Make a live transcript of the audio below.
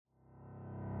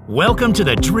Welcome to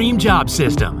the Dream Job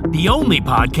System, the only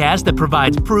podcast that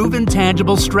provides proven,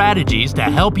 tangible strategies to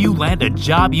help you land a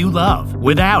job you love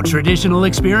without traditional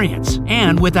experience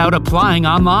and without applying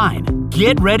online.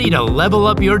 Get ready to level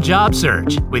up your job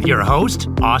search with your host,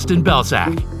 Austin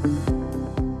Belsak.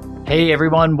 Hey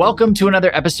everyone, welcome to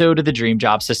another episode of the Dream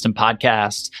Job System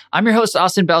podcast. I'm your host,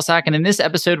 Austin Belsak, and in this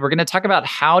episode, we're going to talk about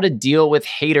how to deal with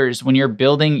haters when you're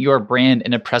building your brand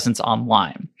and a presence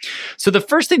online. So the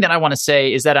first thing that I want to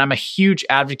say is that I'm a huge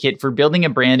advocate for building a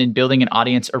brand and building an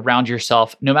audience around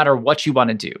yourself, no matter what you want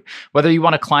to do. Whether you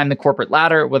want to climb the corporate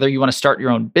ladder, whether you want to start your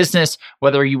own business,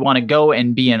 whether you want to go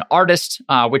and be an artist,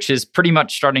 which is pretty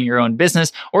much starting your own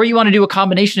business, or you want to do a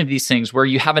combination of these things where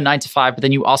you have a 9-to-5, but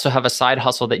then you also have a side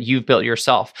hustle that you've built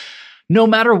yourself. No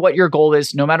matter what your goal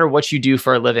is, no matter what you do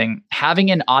for a living,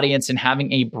 having an audience and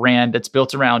having a brand that's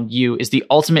built around you is the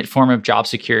ultimate form of job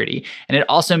security. And it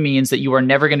also means that you are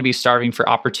never going to be starving for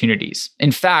opportunities.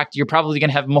 In fact, you're probably going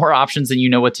to have more options than you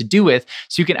know what to do with,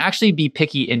 so you can actually be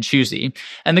picky and choosy.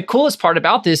 And the coolest part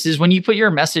about this is when you put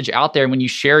your message out there, when you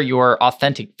share your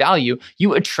authentic value,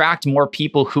 you attract more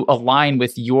people who align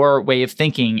with your way of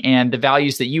thinking and the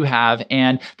values that you have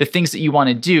and the things that you want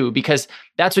to do, because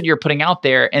that's what you're putting out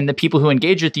there. And the people who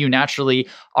engage with you naturally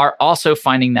are also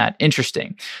finding that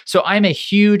interesting. So I'm a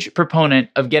huge proponent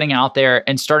of getting out there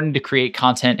and starting to create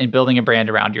content and building a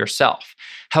brand around yourself.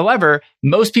 However,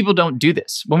 most people don't do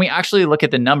this. When we actually look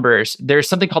at the numbers, there's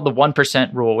something called the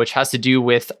 1% rule, which has to do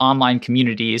with online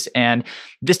communities. And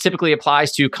this typically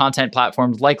applies to content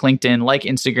platforms like LinkedIn, like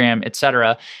Instagram,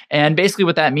 etc. And basically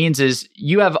what that means is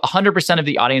you have 100% of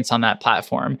the audience on that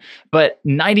platform, but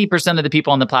 90% of the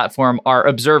people on the platform are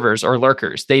observers or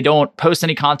lurkers. They don't post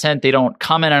any content. They don't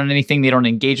comment on anything. They don't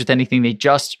engage with anything. They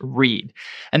just read.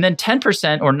 And then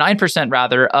 10% or 9%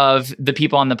 rather of the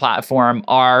people on the platform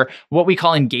are what we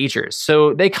call engagers.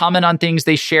 So they comment on things,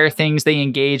 they share things, they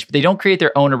engage, but they don't create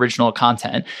their own original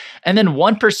content. And then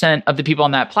 1% of the people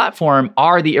on that platform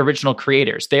are the original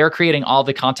creators. They are creating all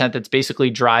the content that's basically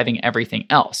driving everything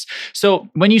else. So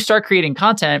when you start creating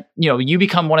content, you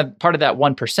become part of that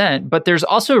 1%, but there's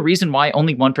also a reason why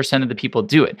only 1% of the people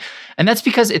do it. And that's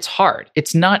because it's hard.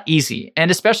 It's not easy.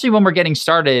 And especially when we're getting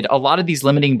started, a lot of these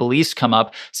limiting beliefs come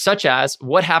up, such as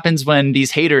what happens when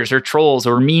these haters or trolls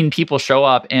or mean people show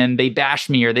up and they bash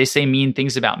me or they say mean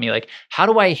things about me. Like, how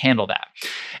do I handle that?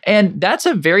 And that's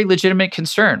a very legitimate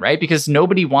concern, right? Because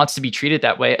nobody wants to be treated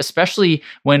that way, especially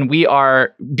when we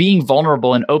are being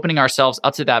vulnerable and opening ourselves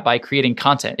up to that by creating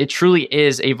content. It truly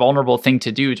is a vulnerable thing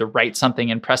to do, to write something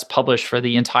and press publish for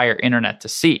the entire internet to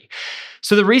see.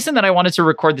 So the reason that I wanted to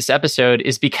record this episode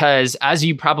is because, as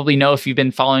you probably know if you've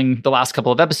been following the last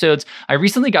couple of episodes, I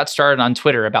recently got started on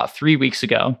Twitter about 3 weeks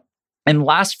ago. And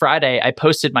last Friday, I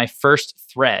posted my first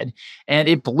thread and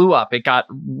it blew up. It got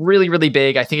really, really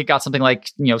big. I think it got something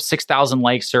like, 6,000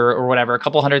 likes or whatever, a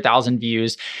couple 100,000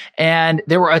 views. And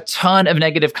there were a ton of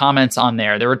negative comments on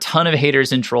there. There were a ton of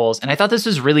haters and trolls. And I thought this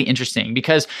was really interesting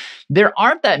because there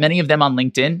aren't that many of them on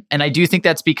LinkedIn. And I do think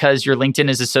that's because your LinkedIn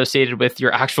is associated with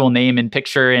your actual name and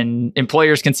picture and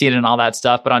employers can see it and all that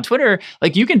stuff. But on Twitter,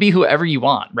 you can be whoever you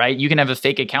want, right? You can have a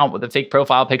fake account with a fake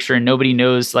profile picture and nobody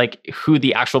knows who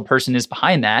the actual person is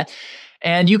behind that.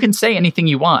 And you can say anything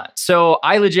you want. So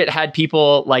I legit had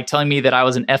people telling me that I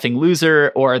was an effing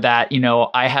loser or that,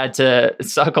 I had to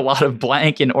suck a lot of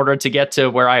blank in order to get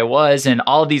to where I was and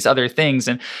all of these other things.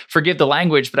 And forgive the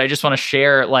language, but I just want to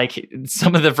share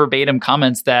some of the verbatim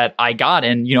comments that I got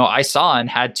and, I saw and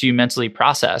had to mentally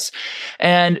process.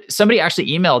 And somebody actually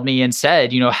emailed me and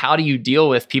said, how do you deal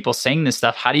with people saying this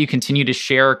stuff? How do you continue to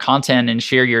share content and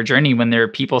share your journey when there are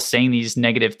people saying these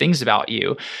negative things about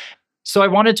you? So I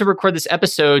wanted to record this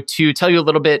episode to tell you a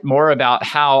little bit more about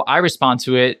how I respond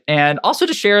to it and also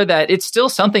to share that it's still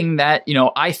something that,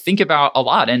 I think about a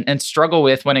lot and struggle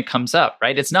with when it comes up,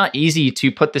 right? It's not easy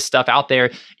to put this stuff out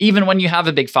there, even when you have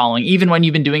a big following, even when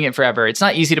you've been doing it forever. It's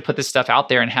not easy to put this stuff out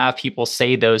there and have people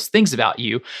say those things about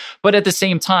you. But at the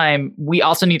same time, we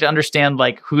also need to understand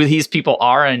who these people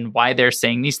are and why they're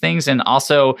saying these things. And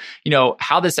also,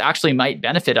 how this actually might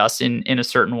benefit us in a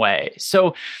certain way.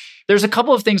 So there's a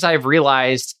couple of things I've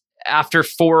realized after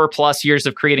 4+ years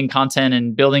of creating content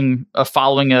and building a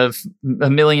following of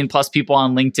 1 million+ people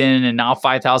on LinkedIn and now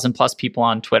 5,000+ people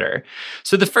on Twitter.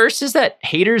 So the first is that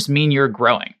haters mean you're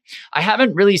growing. I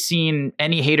haven't really seen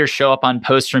any haters show up on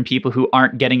posts from people who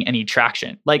aren't getting any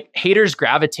traction. Haters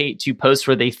gravitate to posts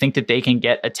where they think that they can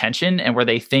get attention and where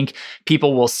they think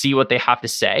people will see what they have to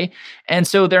say. And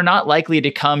so they're not likely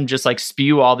to come just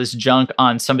spew all this junk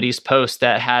on somebody's post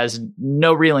that has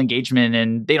no real engagement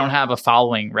and they don't have a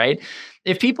following, right? right?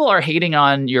 If people are hating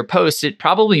on your posts, it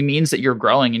probably means that you're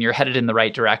growing and you're headed in the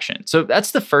right direction. So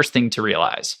that's the first thing to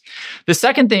realize. The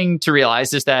second thing to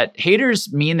realize is that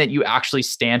haters mean that you actually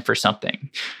stand for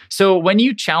something. So when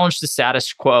you challenge the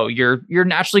status quo, you're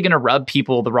naturally going to rub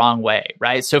people the wrong way,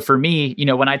 right? So for me,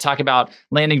 when I talk about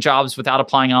landing jobs without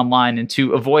applying online and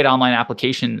to avoid online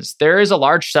applications, there is a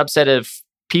large subset of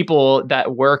people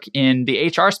that work in the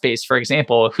HR space, for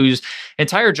example, whose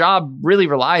entire job really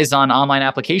relies on online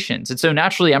applications. And so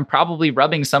naturally, I'm probably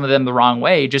rubbing some of them the wrong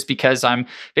way just because I'm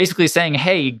basically saying,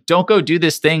 hey, don't go do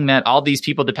this thing that all these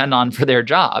people depend on for their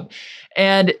job.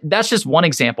 And that's just one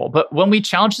example. But when we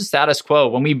challenge the status quo,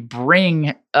 when we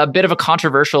bring a bit of a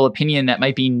controversial opinion that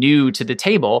might be new to the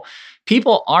table,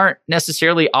 people aren't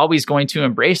necessarily always going to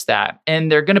embrace that.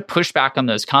 And they're going to push back on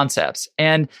those concepts.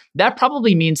 And that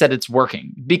probably means that it's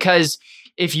working, because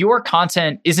if your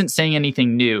content isn't saying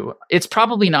anything new, it's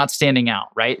probably not standing out,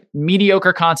 right?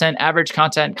 Mediocre content, average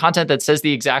content that says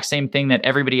the exact same thing that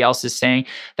everybody else is saying,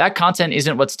 that content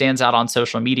isn't what stands out on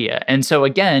social media. And so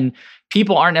again,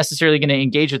 people aren't necessarily going to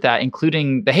engage with that,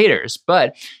 including the haters.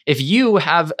 But if you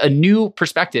have a new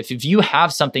perspective, if you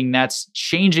have something that's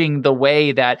changing the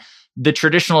way that the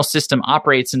traditional system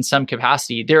operates in some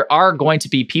capacity, there are going to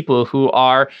be people who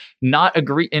are not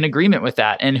in agreement with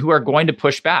that and who are going to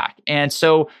push back. And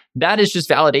so that is just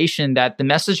validation that the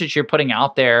message that you're putting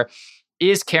out there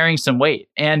is carrying some weight.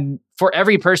 And for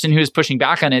every person who is pushing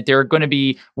back on it, there are going to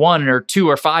be 1 or 2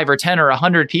 or 5 or 10 or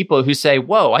 100 people who say,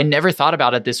 whoa, I never thought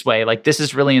about it this way. Like, this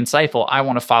is really insightful. I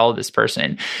want to follow this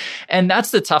person. And that's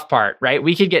the tough part, right?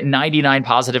 We could get 99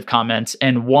 positive comments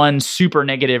and 1 super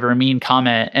negative or mean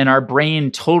comment, and our brain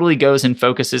totally goes and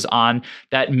focuses on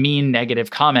that mean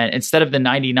negative comment instead of the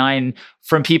 99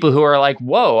 from people who are like,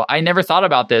 whoa, I never thought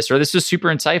about this, or this was super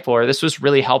insightful, or this was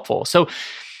really helpful. So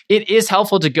it is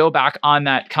helpful to go back on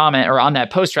that comment or on that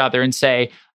post rather and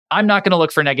say, I'm not going to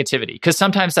look for negativity, because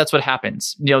sometimes that's what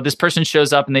happens. This person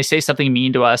shows up and they say something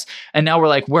mean to us, and now we're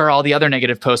like, where are all the other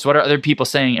negative posts? What are other people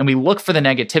saying? And we look for the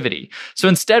negativity. So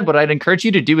instead, what I'd encourage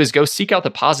you to do is go seek out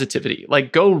the positivity.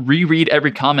 Like, go reread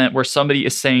every comment where somebody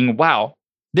is saying, wow,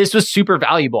 this was super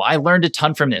valuable. I learned a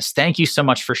ton from this. Thank you so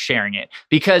much for sharing it.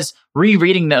 Because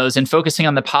rereading those and focusing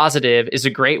on the positive is a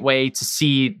great way to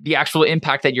see the actual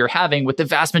impact that you're having with the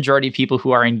vast majority of people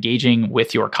who are engaging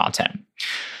with your content.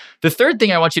 The third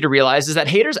thing I want you to realize is that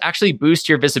haters actually boost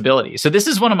your visibility. So this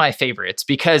is one of my favorites,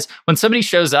 because when somebody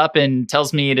shows up and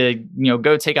tells me to,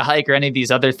 go take a hike or any of these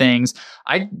other things,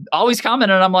 I always comment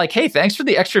and I'm like, hey, thanks for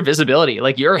the extra visibility.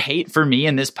 Like, your hate for me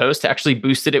in this post actually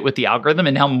boosted it with the algorithm,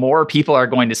 and now more people are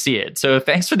going to see it. So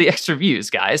thanks for the extra views,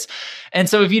 guys. And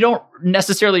so if you don't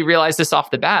necessarily realize this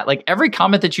off the bat, like, every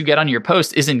comment that you get on your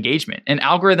post is engagement, and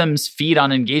algorithms feed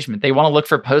on engagement. They want to look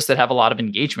for posts that have a lot of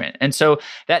engagement. And so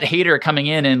that hater coming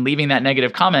in and leaving that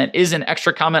negative comment is an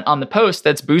extra comment on the post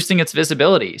that's boosting its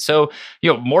visibility. So,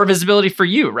 more visibility for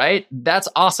you, right? That's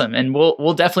awesome. And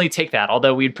we'll definitely take that,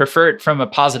 although we'd prefer it from a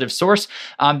positive source.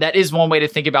 That is one way to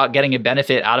think about getting a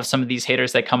benefit out of some of these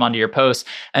haters that come onto your posts.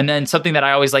 And then something that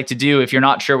I always like to do, if you're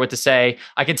not sure what to say,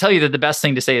 I can tell you that the best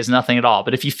thing to say is nothing at all.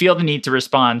 But if you feel the need to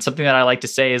respond, something that I like to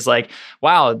say is like,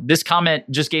 wow, this comment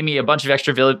just gave me a bunch of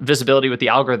extra visibility with the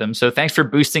algorithm. So thanks for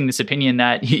boosting this opinion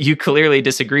that you clearly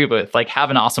disagree with. Like, have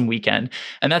an awesome weekend.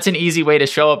 And that's an easy way to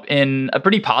show up in a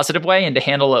pretty positive way and to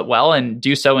handle it well and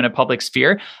do so in a public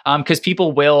sphere, because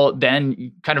people will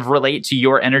then kind of relate to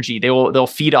your energy. They'll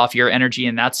feed off your energy,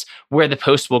 and that's where the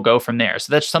post will go from there.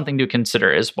 So that's something to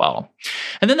consider as well.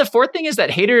 And then the fourth thing is that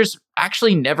haters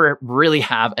actually never really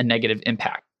have a negative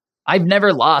impact. I've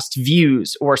never lost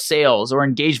views or sales or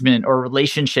engagement or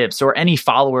relationships or any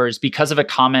followers because of a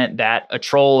comment that a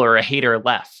troll or a hater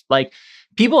left. Like,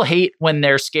 people hate when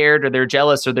they're scared or they're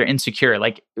jealous or they're insecure.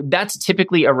 Like, that's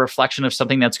typically a reflection of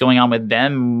something that's going on with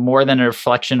them more than a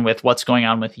reflection with what's going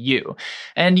on with you.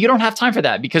 And you don't have time for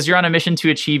that because you're on a mission to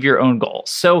achieve your own goals.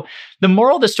 So the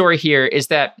moral of the story here is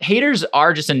that haters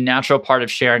are just a natural part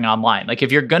of sharing online. Like,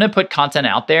 if you're going to put content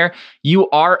out there, you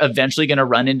are eventually going to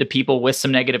run into people with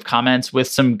some negative comments, with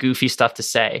some goofy stuff to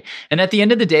say. And at the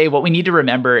end of the day, what we need to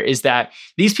remember is that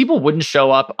these people wouldn't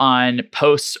show up on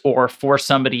posts or for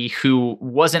somebody who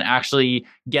wasn't actually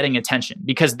getting attention,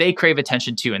 because they crave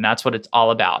attention too. And that's what it's all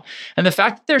about. And the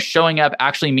fact that they're showing up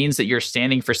actually means that you're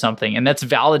standing for something. And that's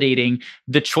validating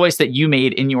the choice that you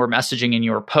made in your messaging, in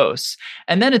your posts.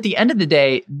 And then at the end of the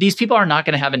day, these people are not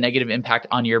going to have a negative impact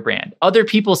on your brand. Other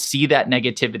people see that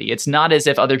negativity. It's not as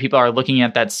if other people are looking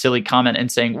at that silly comment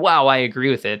and saying, wow, I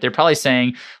agree with it. They're probably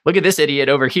saying, look at this idiot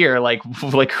over here. Like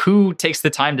who takes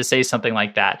the time to say something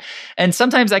like that? And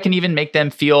sometimes that can even make them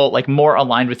feel like more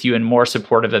aligned with you and more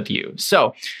supportive of you.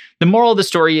 So The moral of the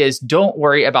story is don't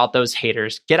worry about those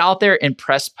haters. Get out there and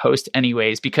press post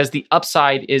anyways, because the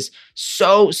upside is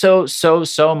so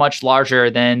much larger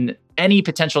than any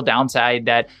potential downside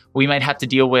that we might have to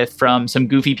deal with from some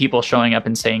goofy people showing up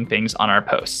and saying things on our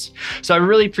posts. So I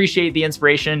really appreciate the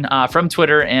inspiration from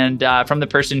Twitter and from the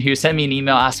person who sent me an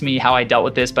email asking me how I dealt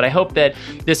with this. But I hope that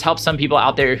this helps some people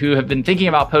out there who have been thinking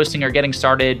about posting or getting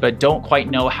started, but don't quite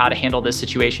know how to handle this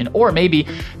situation. Or maybe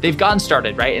they've gotten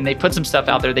started, right? And they put some stuff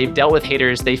out there. They've dealt with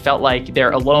haters. They felt like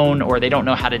they're alone or they don't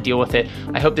know how to deal with it.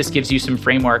 I hope this gives you some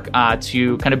framework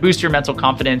to kind of boost your mental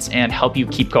confidence and help you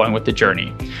keep going with the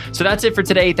journey. So that's it for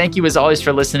today. Thank you as always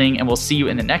for listening, and we'll see you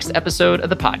in the next episode of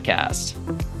the podcast.